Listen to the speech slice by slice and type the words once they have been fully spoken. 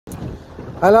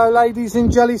Hello ladies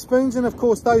and jelly spoons, and of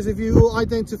course those of you who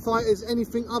identify as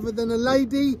anything other than a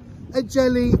lady, a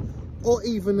jelly or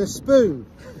even a spoon.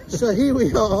 So here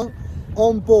we are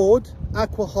on board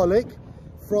Aquaholic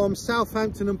from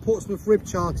Southampton and Portsmouth Rib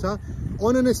Charter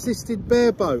on an assisted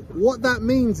bareboat. What that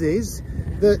means is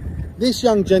that this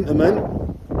young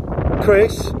gentleman,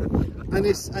 Chris, and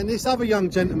this other young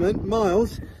gentleman,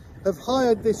 Miles, have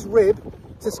hired this rib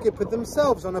to skipper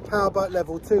themselves on a powerboat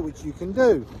level 2, which you can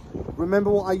do.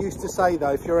 Remember what I used to say though,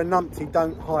 if you're a numpty,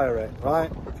 don't hire it,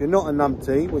 right? If you're not a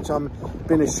numpty, which I'm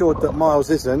been assured that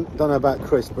Miles isn't, don't know about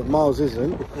Chris, but Miles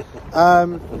isn't,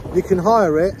 you can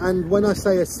hire it. And when I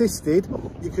say assisted,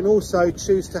 you can also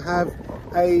choose to have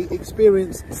a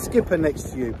experienced skipper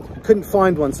next to you. Couldn't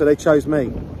find one, so they chose me.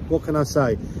 What can I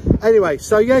say? Anyway,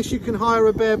 so yes, you can hire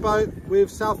a bareboat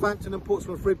with Southampton and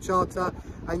Portsmouth Rib Charter,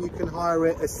 and you can hire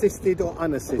it assisted or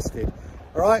unassisted.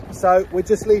 All right, so we're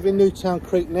just leaving Newtown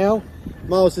Creek now.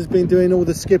 Miles has been doing all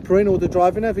the skippering, all the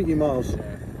driving, haven't you, Miles?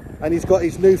 Yeah. And he's got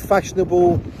his new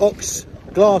fashionable Ox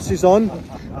glasses on.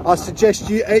 I suggest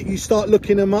you start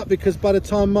looking them up, because by the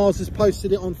time Miles has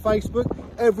posted it on Facebook,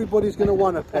 everybody's going to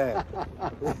want a pair.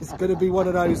 It's going to be one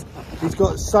of those. He's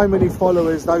got so many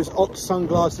followers. Those Ox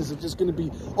sunglasses are just going to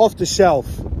be off the shelf,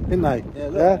 isn't they? Yeah,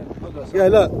 look. Yeah,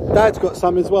 look. Dad's got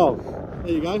some as well.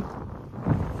 There you go.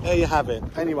 There you have it.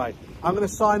 Anyway, I'm going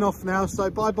to sign off now. So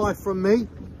bye-bye from me.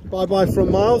 Bye-bye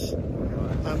from Miles.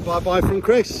 And bye-bye from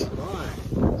Chris. Bye.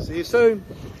 See you soon.